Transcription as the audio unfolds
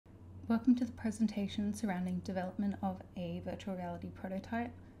Welcome to the presentation surrounding development of a virtual reality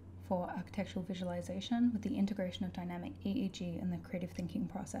prototype for architectural visualization with the integration of dynamic EEG and the creative thinking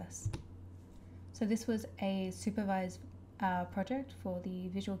process. So this was a supervised project for the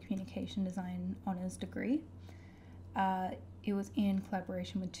Visual Communication Design Honours degree. It was in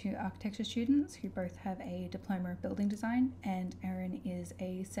collaboration with two architecture students who both have a diploma of building design, and Erin is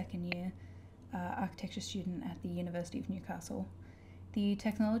a second year architecture student at the University of Newcastle. The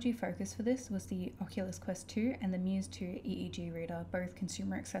technology focus for this was the Oculus Quest 2 and the Muse 2 EEG reader, both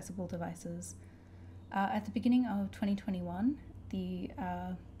consumer accessible devices. At the beginning of 2021, the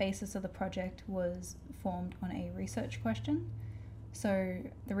basis of the project was formed on a research question. So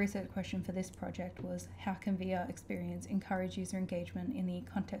the research question for this project was, how can VR experience encourage user engagement in the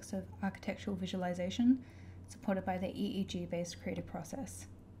context of architectural visualization supported by the EEG-based creative process?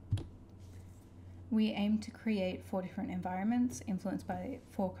 We aim to create 4 different environments influenced by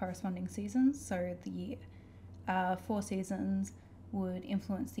 4 corresponding seasons. So the 4 seasons would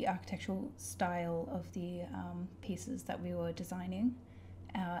influence the architectural style of the pieces that we were designing,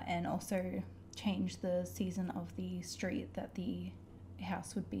 and also change the season of the street that the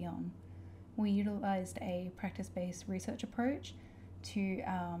house would be on. We utilized a practice-based research approach to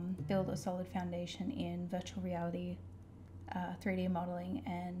build a solid foundation in virtual reality, 3D modeling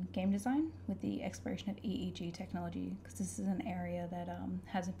and game design with the exploration of EEG technology, because this is an area that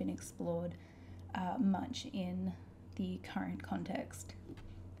hasn't been explored much in the current context.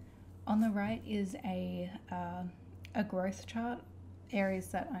 On the right is a growth chart, areas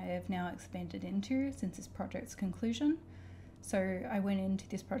that I have now expanded into since this project's conclusion. So I went into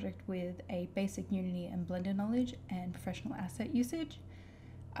this project with a basic Unity and Blender knowledge and professional asset usage.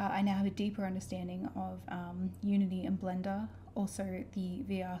 I now have a deeper understanding of Unity and Blender, also the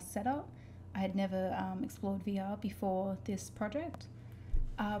VR setup. I had never explored VR before this project.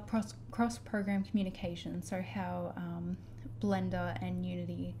 Cross-program communication, so how Blender and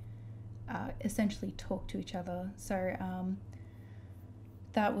Unity essentially talk to each other. So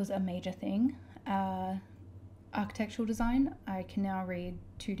that was a major thing. Architectural design, I can now read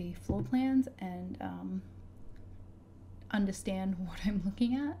 2D floor plans and understand what I'm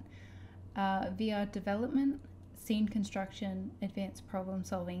looking at. VR development, scene construction, advanced problem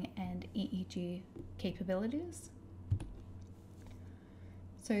solving, and EEG capabilities.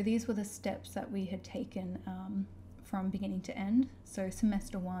 So these were the steps that we had taken from beginning to end. So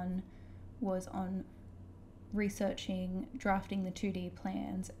semester 1 was on researching, drafting the 2D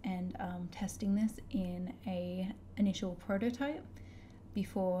plans, and testing this in a initial prototype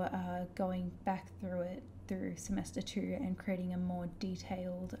before going back through it through semester 2 and creating a more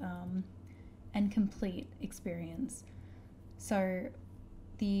detailed and complete experience. So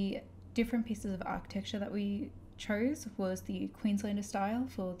the different pieces of architecture that we chose was the Queenslander style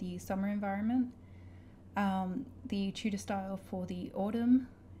for the summer environment, the Tudor style for the autumn,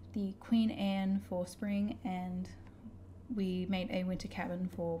 the Queen Anne for spring, and we made a winter cabin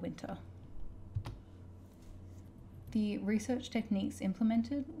for winter. The research techniques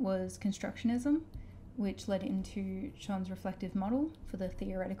implemented was constructionism, which led into Sean's reflective model for the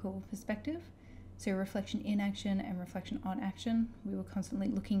theoretical perspective. So reflection in action and reflection on action. We were constantly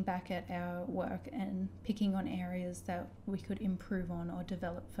looking back at our work and picking on areas that we could improve on or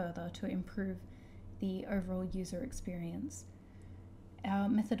develop further to improve the overall user experience. Our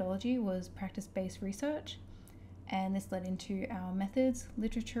methodology was practice-based research, and this led into our methods,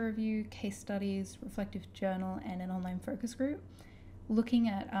 literature review, case studies, reflective journal, and an online focus group, looking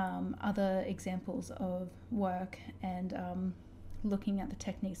at other examples of work and looking at the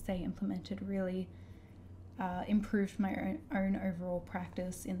techniques they implemented really improved my own overall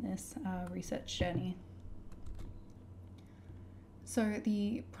practice in this research journey. So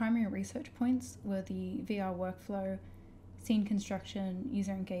the primary research points were the VR workflow, scene construction,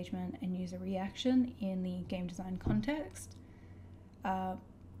 user engagement, and user reaction in the game design context.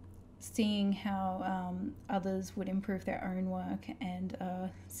 Seeing how others would improve their own work and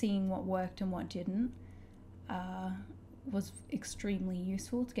seeing what worked and what didn't was extremely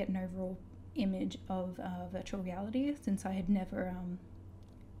useful to get an overall image of virtual reality, since I had never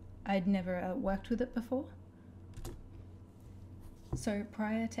worked with it before. So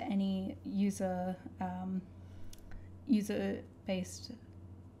prior to any user-based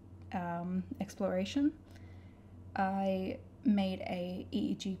exploration, I made a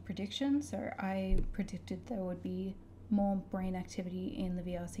EEG prediction. So I predicted there would be more brain activity in the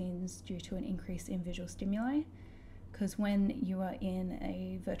VR scenes due to an increase in visual stimuli, because when you are in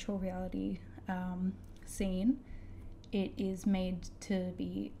a virtual reality scene, it is made to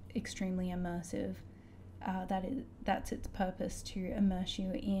be extremely immersive. that's its purpose, to immerse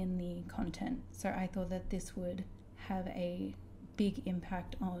you in the content. So I thought that this would have a big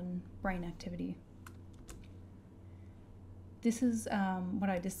impact on brain activity. This is what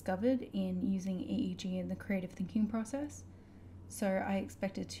I discovered in using EEG in the creative thinking process. So I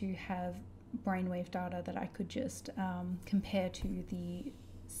expected to have brainwave data that I could just compare to the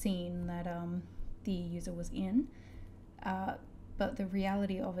scene that the user was in. But the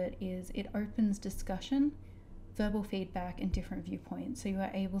reality of it is it opens discussion, verbal feedback, and different viewpoints. So you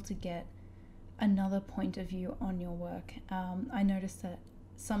are able to get another point of view on your work. I noticed that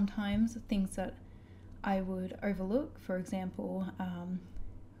sometimes things that I would overlook, for example,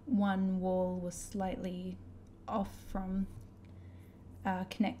 one wall was slightly off from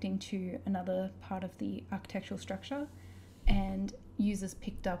connecting to another part of the architectural structure, and users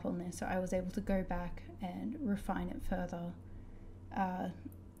picked up on this, so I was able to go back and refine it further,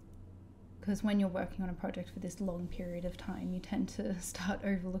 because when you're working on a project for this long period of time, you tend to start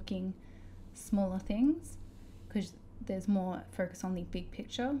overlooking smaller things because there's more focus on the big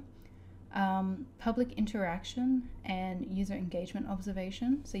picture. Public interaction and user engagement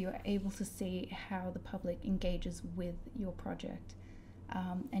observation, so you're able to see how the public engages with your project.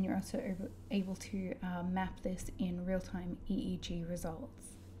 And you're also able to map this in real-time EEG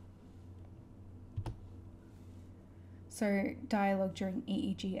results. So, dialogue during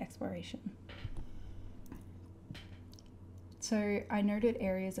EEG exploration. So I noted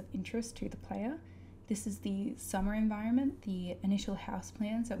areas of interest to the player. This is the summer environment, the initial house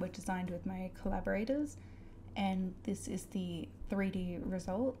plans that were designed with my collaborators, and this is the 3D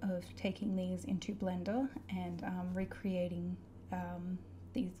result of taking these into Blender and recreating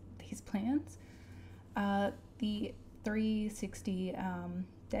these plans. The 360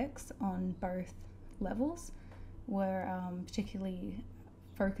 decks on both levels were particularly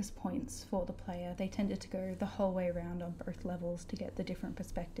focus points for the player. They tended to go the whole way around on both levels to get the different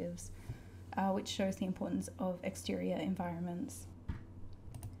perspectives, which shows the importance of exterior environments.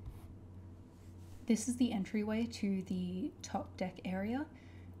 This is the entryway to the top deck area.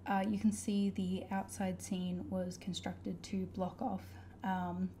 You can see the outside scene was constructed to block off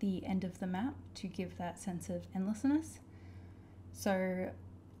the end of the map to give that sense of endlessness. So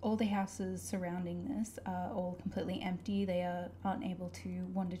all the houses surrounding this are all completely empty. They aren't able to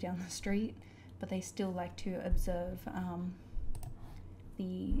wander down the street, but they still like to observe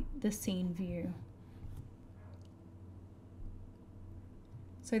the scene view.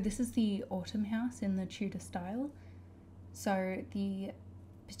 So this is the autumn house in the Tudor style. So the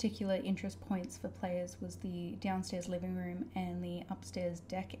particular interest points for players was the downstairs living room and the upstairs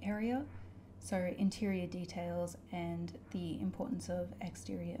deck area. So interior details and the importance of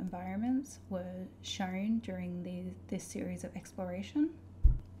exterior environments were shown during this series of exploration.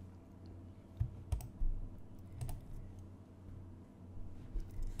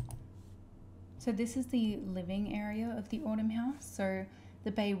 So this is the living area of the autumn house. So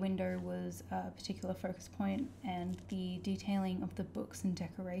the bay window was a particular focus point, and the detailing of the books and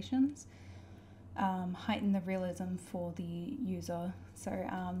decorations heightened the realism for the user. So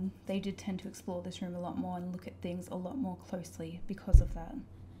they did tend to explore this room a lot more and look at things a lot more closely because of that.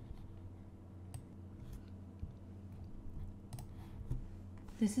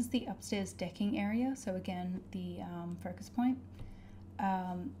 This is the upstairs decking area, so again the focus point.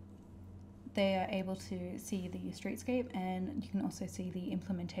 They are able to see the streetscape, and you can also see the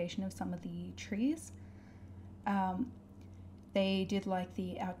implementation of some of the trees. They did like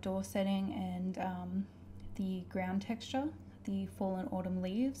the outdoor setting and the ground texture. The fallen autumn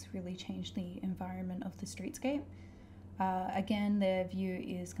leaves really changed the environment of the streetscape. Again, their view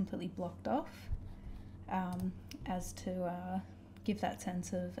is completely blocked off as to give that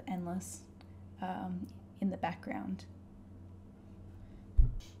sense of endless in the background.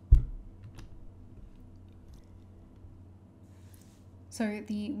 So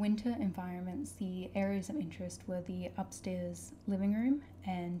the winter environments, the areas of interest were the upstairs living room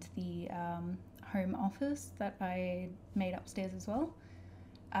and the home office that I made upstairs as well.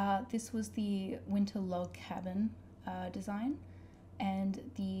 This was the winter log cabin design, and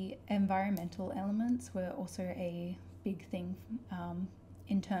the environmental elements were also a big thing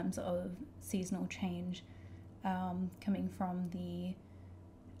in terms of seasonal change, coming from the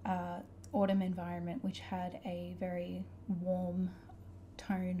autumn environment, which had a very warm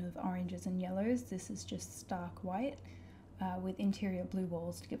tone of oranges and yellows. This is just stark white with interior blue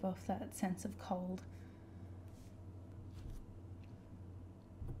walls to give off that sense of cold.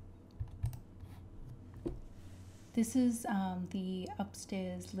 This is the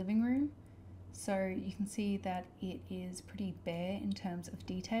upstairs living room. So you can see that it is pretty bare in terms of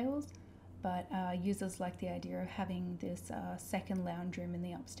details, but users liked the idea of having this second lounge room in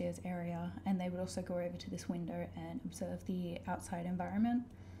the upstairs area, and they would also go over to this window and observe the outside environment.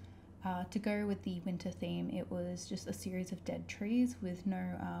 To go with the winter theme, it was just a series of dead trees with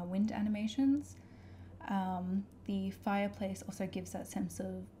no wind animations. The fireplace also gives that sense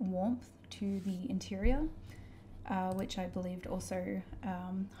of warmth to the interior, which I believed also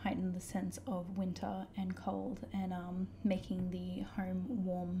heightened the sense of winter and cold, and making the home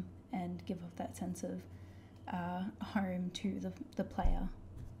warm and give off that sense of home to the player.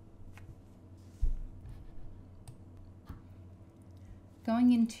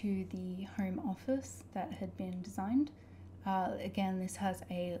 Going into the home office that had been designed, again, this has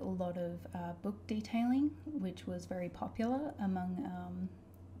a lot of book detailing, which was very popular among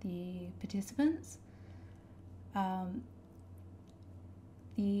the participants.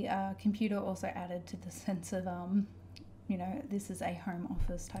 The computer also added to the sense of, this is a home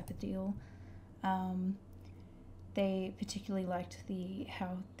office type of deal. They particularly liked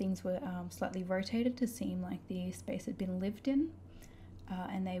how things were slightly rotated to seem like the space had been lived in.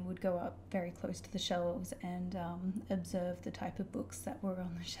 And they would go up very close to the shelves and observe the type of books that were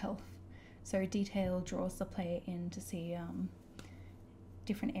on the shelf. So detail draws the player in to see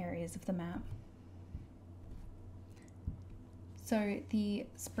different areas of the map. So the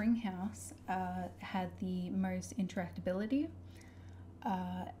spring house had the most interactability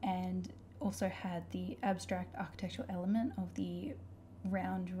and also had the abstract architectural element of the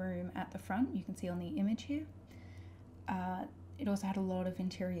round room at the front. You can see on the image here. It also had a lot of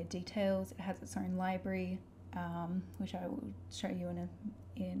interior details. It has its own library, which I will show you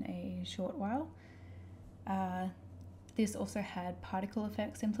in a short while. This also had particle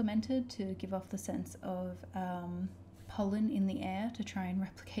effects implemented to give off the sense of pollen in the air to try and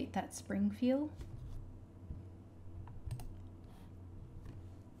replicate that spring feel.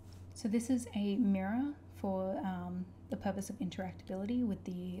 So this is a mirror for the purpose of interactability with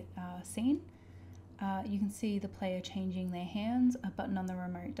the scene. You can see the player changing their hands. A button on the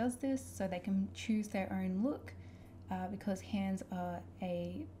remote does this, so they can choose their own look because hands are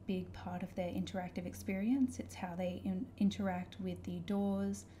a big part of their interactive experience. It's how they interact with the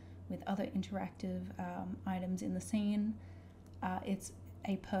doors, with other interactive items in the scene. It's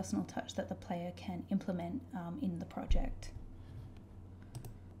a personal touch that the player can implement in the project.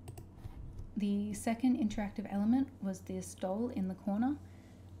 The second interactive element was this doll in the corner.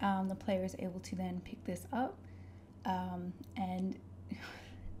 The player is able to then pick this up, and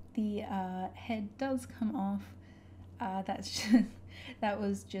the head does come off. That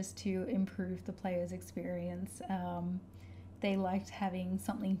was just to improve the player's experience. They liked having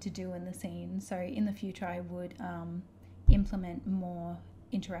something to do in the scene, so in the future I would implement more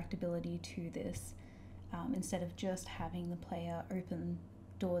interactability to this instead of just having the player open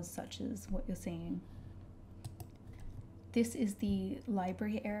doors such as what you're seeing. This is the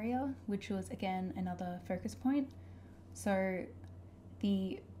library area, which was again another focus point. So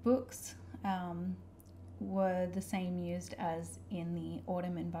the books were the same used as in the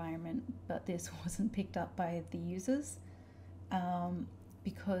autumn environment, but this wasn't picked up by the users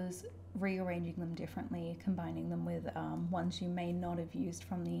because rearranging them differently, combining them with ones you may not have used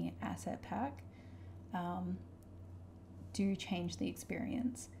from the asset pack, do change the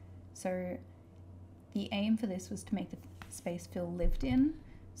experience. So the aim for this was to make the space feel lived in.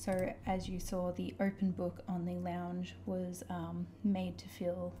 So as you saw, the open book on the lounge was made to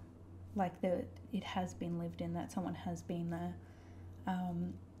feel like it has been lived in, that someone has been there.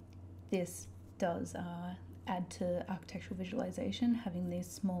 This does add to architectural visualization, having these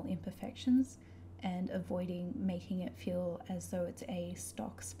small imperfections and avoiding making it feel as though it's a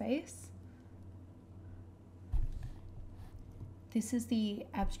stock space. This is the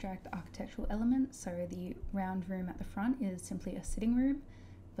abstract architectural element, so the round room at the front is simply a sitting room,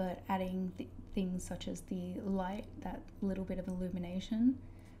 but adding things such as the light, that little bit of illumination,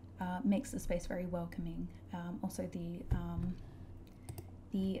 makes the space very welcoming. Also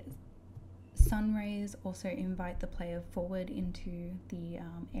the sun rays also invite the player forward into the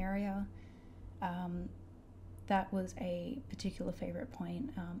area. That was a particular favourite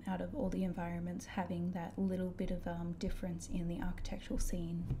point out of all the environments, having that little bit of difference in the architectural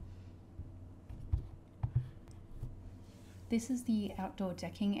scene. This is the outdoor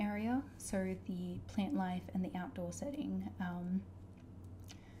decking area, so the plant life and the outdoor setting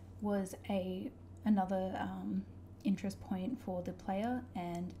was another interest point for the player,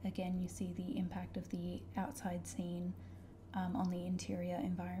 and again you see the impact of the outside scene on the interior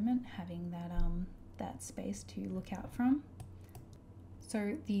environment, having that space to look out from.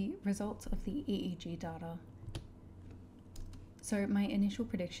 So the results of the EEG data. So my initial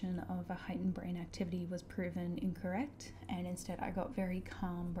prediction of a heightened brain activity was proven incorrect, and instead I got very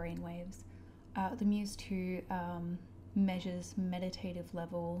calm brain waves. The Muse-2 measures meditative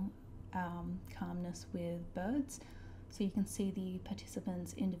level calmness with birds, so you can see the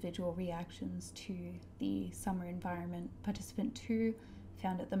participants' individual reactions to the summer environment. Participant 2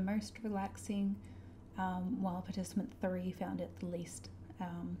 found it the most relaxing, while participant 3 found it the least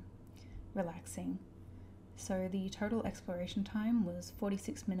relaxing. So the total exploration time was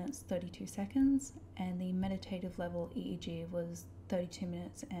 46 minutes 32 seconds, and the meditative level EEG was 32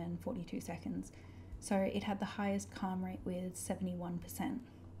 minutes and 42 seconds. So it had the highest calm rate with 71%.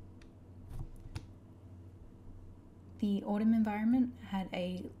 The autumn environment had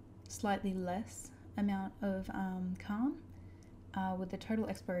a slightly less amount of calm, with the total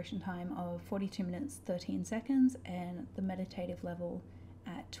exploration time of 42 minutes 13 seconds and the meditative level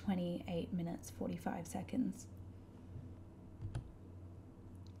at 28 minutes 45 seconds.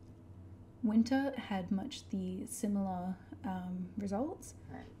 Winter had much the similar results.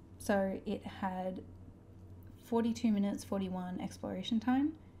 So it had 42 minutes 41 exploration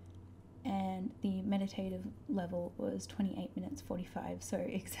time, and the meditative level was 28 minutes 45, so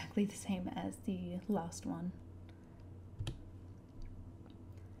exactly the same as the last one.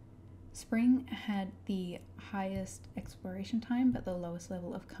 Spring had the highest exploration time but the lowest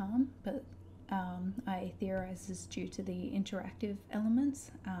level of calm, but I theorize this is due to the interactive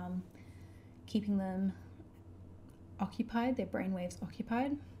elements, keeping them occupied, their brainwaves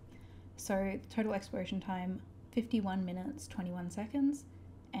occupied. So total exploration time 51 minutes 21 seconds,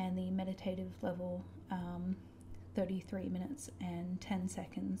 and the meditative level 33 minutes and 10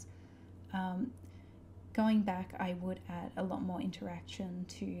 seconds. Going back, I would add a lot more interaction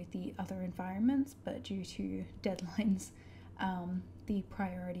to the other environments, but due to deadlines, the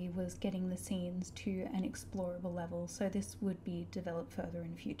priority was getting the scenes to an explorable level, so this would be developed further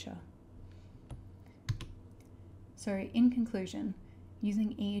in future. So in conclusion,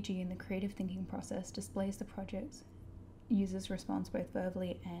 using EEG in the creative thinking process displays the project's user's response both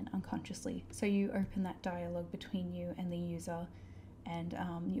verbally and unconsciously. So you open that dialogue between you and the user, and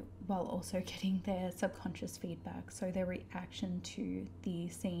while also getting their subconscious feedback, so their reaction to the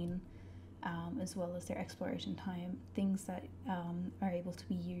scene, as well as their exploration time, things that are able to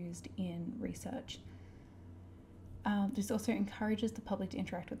be used in research. This also encourages the public to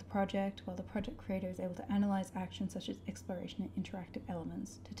interact with the project, while the project creator is able to analyze actions such as exploration and interactive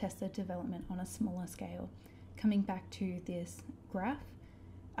elements to test their development on a smaller scale. Coming back to this graph,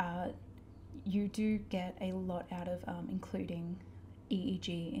 you do get a lot out of including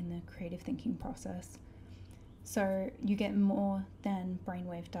EEG in the creative thinking process. So you get more than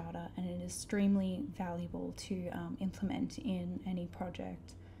brainwave data, and it is extremely valuable to implement in any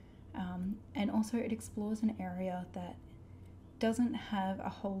project. And also it explores an area that doesn't have a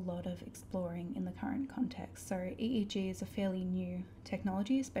whole lot of exploring in the current context. So EEG is a fairly new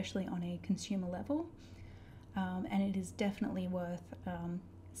technology, especially on a consumer level, and it is definitely worth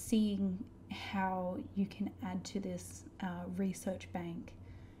seeing how you can add to this research bank,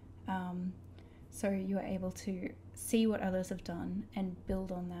 so you are able to see what others have done and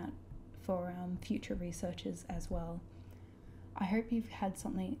build on that for future researchers as well. I hope you've had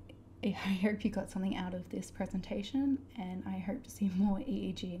something. I hope you got something out of this presentation, and I hope to see more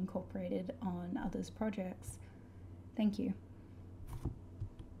EEG incorporated on others' projects. Thank you.